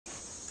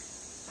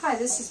Hi,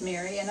 this is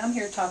Mary, and I'm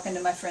here talking to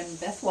my friend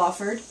Beth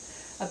Wofford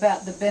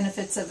about the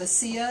benefits of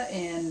ASEA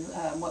and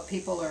what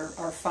people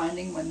are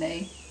finding when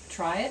they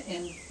try it.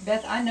 And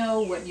Beth, I know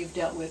what you've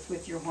dealt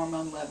with your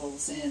hormone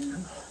levels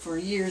for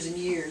years and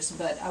years,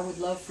 but I would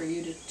love for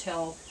you to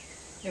tell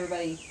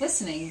everybody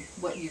listening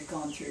what you've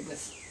gone through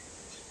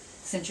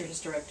since your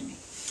hysterectomy.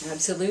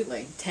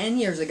 Absolutely. 10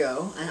 years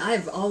ago, and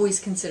I've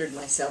always considered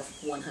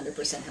myself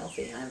 100%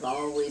 healthy. I've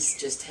always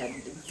just had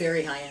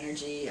very high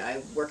energy.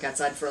 I work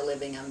outside for a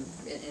living. I'm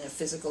in a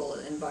physical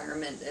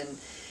environment and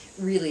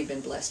really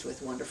been blessed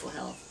with wonderful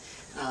health.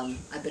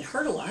 I've been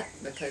hurt a lot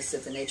because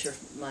of the nature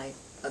of my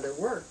other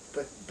work,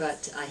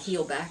 but I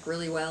heal back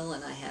really well,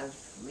 and I have,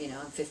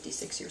 I'm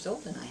 56 years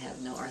old, and I have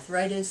no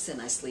arthritis,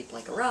 and I sleep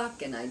like a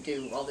rock, and I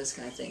do all this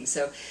kind of thing.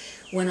 So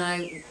when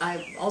I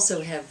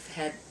also have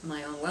had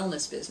my own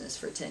wellness business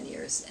for 10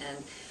 years,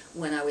 and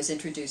when I was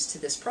introduced to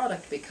this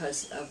product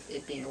because of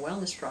it being a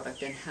wellness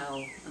product and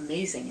how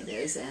amazing it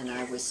is, and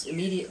I was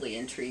immediately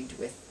intrigued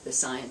with the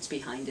science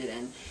behind it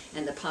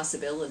and the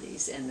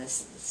possibilities and the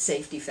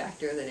safety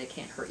factor that it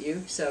can't hurt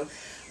you. So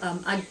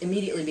I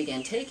immediately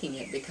began taking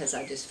it because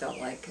I just felt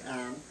like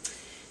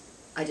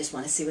I just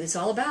want to see what it's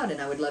all about,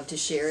 and I would love to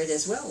share it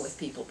as well with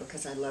people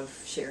because I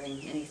love sharing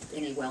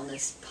any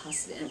wellness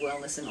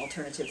and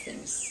alternative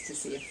things to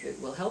see if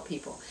it will help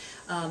people.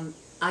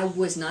 I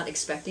was not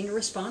expecting a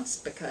response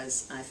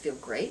because I feel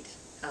great,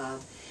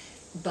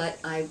 but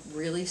I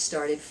really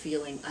started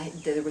feeling,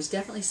 there was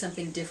definitely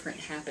something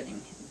different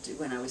happening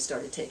when I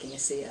started taking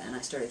ASEA, and I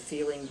started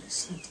feeling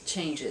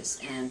changes,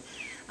 and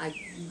I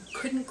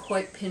couldn't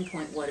quite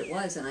pinpoint what it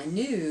was, and I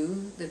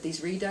knew that these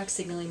redox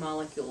signaling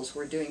molecules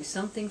were doing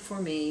something for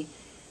me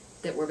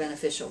that were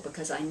beneficial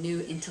because I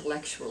knew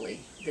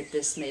intellectually that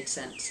this made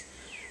sense.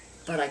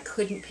 But I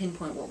couldn't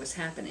pinpoint what was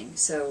happening,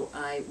 so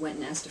I went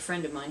and asked a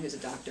friend of mine who's a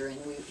doctor, and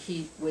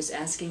he was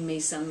asking me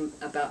some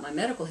about my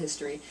medical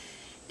history,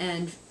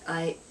 and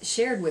I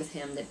shared with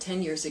him that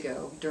 10 years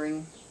ago,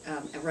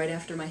 right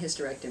after my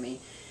hysterectomy,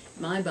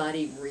 my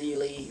body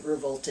really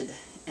revolted,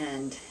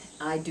 and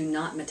I do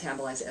not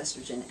metabolize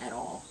estrogen at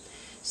all.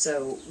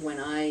 So when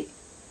I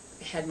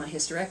had my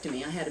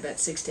hysterectomy, I had about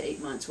 6 to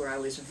 8 months where I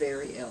was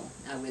very ill.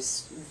 I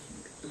was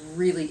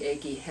really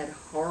achy, had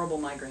horrible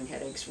migraine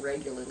headaches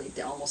regularly,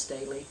 almost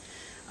daily.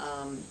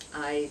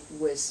 I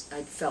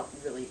felt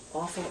really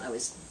awful. I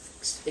was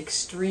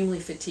extremely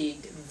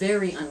fatigued,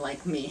 very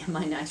unlike me,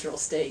 my natural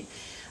state.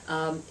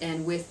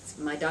 And with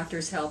my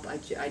doctor's help, I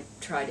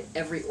tried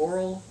every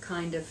oral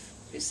kind of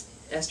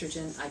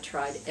estrogen. I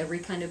tried every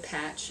kind of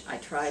patch. I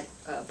tried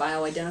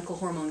bioidentical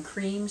hormone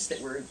creams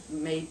that were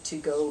made to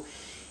go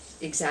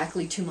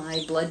exactly to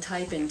my blood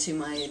type and to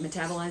my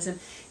metabolism.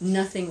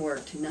 Nothing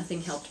worked.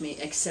 Nothing helped me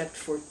except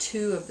for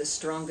 2 of the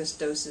strongest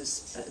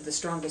doses, the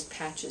strongest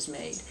patches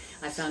made.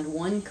 I found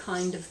one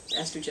kind of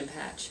estrogen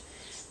patch,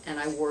 and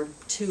I wore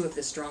 2 of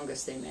the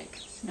strongest they make.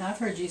 Now, I've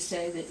heard you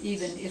say that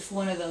even if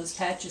one of those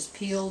patches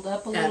peeled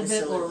up a little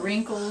bit or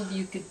wrinkled,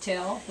 you could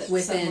tell that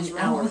something was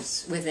wrong.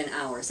 Within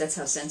hours. That's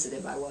how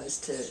sensitive I was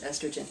to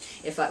estrogen.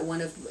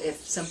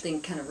 If something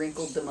kind of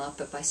wrinkled them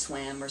up, if I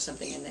swam or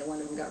something and one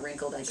of them got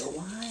wrinkled, I'd go,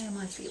 why am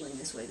I feeling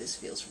this way? This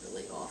feels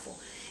really awful.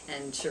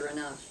 And sure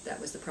enough,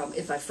 that was the problem.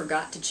 If I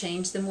forgot to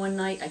change them one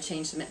night, I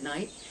changed them at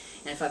night.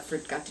 And if I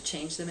forgot to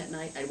change them at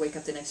night, I'd wake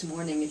up the next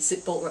morning and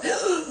sit bolt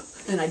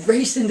and I'd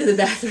race into the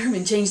bathroom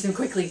and change them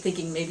quickly,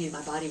 thinking maybe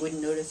my body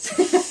wouldn't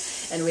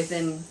notice.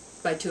 And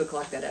by 2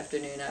 o'clock that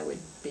afternoon, I would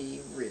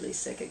be really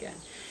sick again.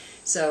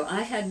 So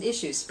I had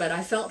issues, but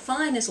I felt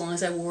fine as long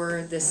as I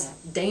wore this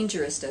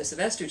dangerous dose of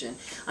estrogen.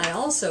 I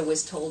also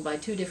was told by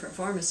 2 different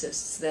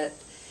pharmacists that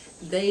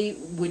they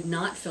would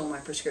not fill my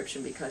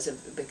prescription because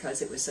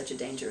it was such a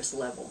dangerous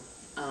level.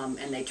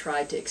 And they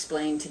tried to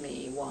explain to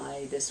me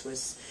why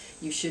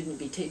you shouldn't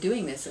be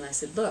doing this, and I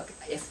said, look,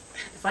 if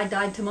I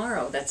died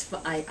tomorrow,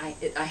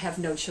 I have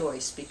no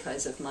choice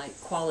because of my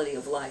quality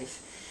of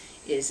life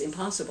is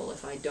impossible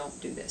if I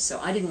don't do this. So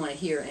I didn't want to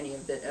hear any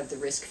of the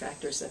risk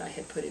factors that I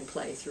had put in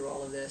play through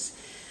all of this.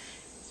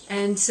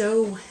 And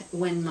so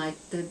when my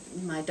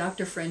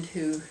doctor friend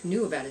who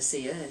knew about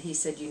ASEA, he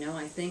said,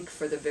 I think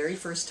for the very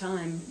first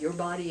time your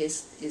body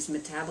is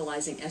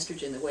metabolizing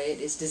estrogen the way it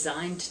is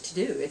designed to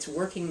do. It's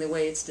working the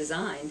way it's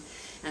designed,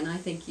 and I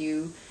think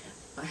you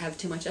have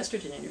too much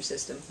estrogen in your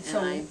system.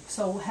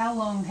 So how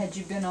long had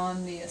you been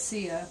on the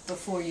ASEA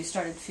before you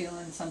started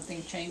feeling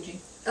something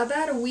changing?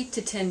 About a week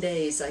to 10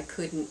 days, I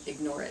couldn't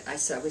ignore it. I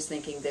was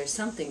thinking, there's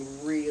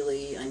something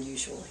really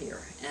unusual here.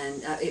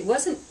 And it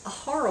wasn't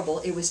horrible,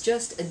 it was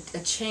just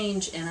a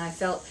change, and I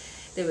felt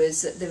there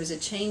was a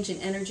change in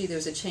energy, there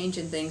was a change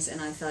in things,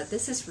 and I thought,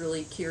 this is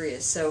really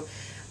curious. So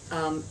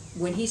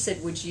when he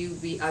said,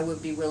 I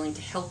would be willing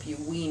to help you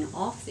wean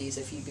off these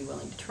if you'd be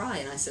willing to try,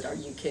 and I said, are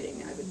you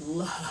kidding? I would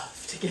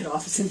love to get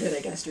off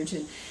synthetic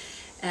estrogen.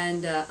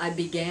 And I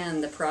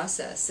began the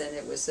process, and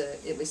it was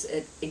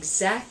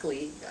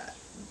exactly...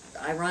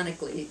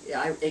 Ironically,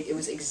 it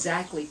was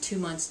exactly 2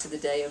 months to the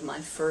day of my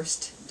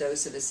first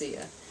dose of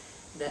ASEA,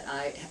 that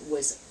I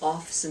was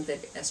off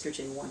synthetic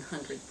estrogen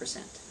 100%.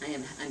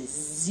 I'm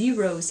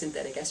zero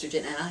synthetic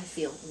estrogen, and I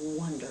feel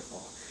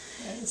wonderful.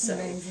 That's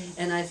amazing.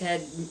 And I've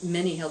had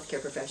many healthcare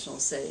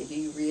professionals say, "Do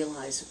you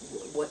realize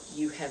what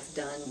you have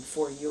done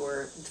for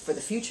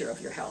the future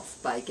of your health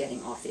by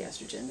getting off the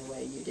estrogen the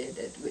way you did?"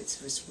 It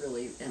was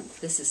really, and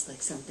this is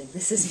like something.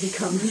 This has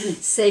become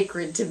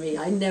sacred to me.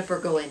 I never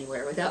go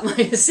anywhere without my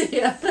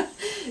ASEA.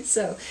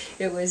 So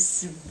it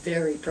was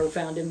very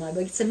profound in my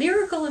book. It's a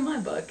miracle in my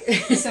book.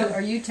 So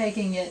are you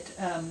taking it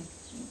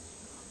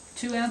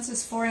 2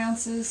 ounces, 4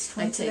 ounces,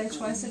 twice a day,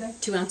 twice a day?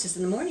 2 ounces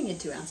in the morning and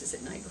 2 ounces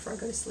at night before I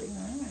go to sleep.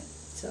 All right.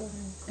 So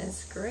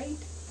that's great.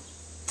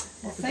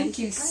 Well, thank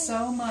you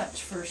so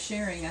much for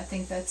sharing. I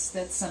think that's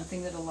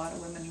something that a lot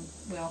of women,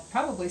 well,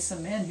 probably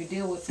some men who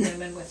deal with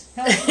women with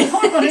health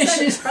hormone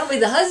issues. Probably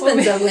the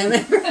husbands of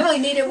women probably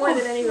need it more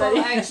than anybody.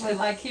 Well, I actually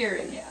like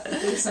hearing, yeah.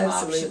 There's some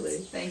Absolutely.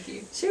 options. Thank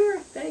you. Sure,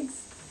 thanks.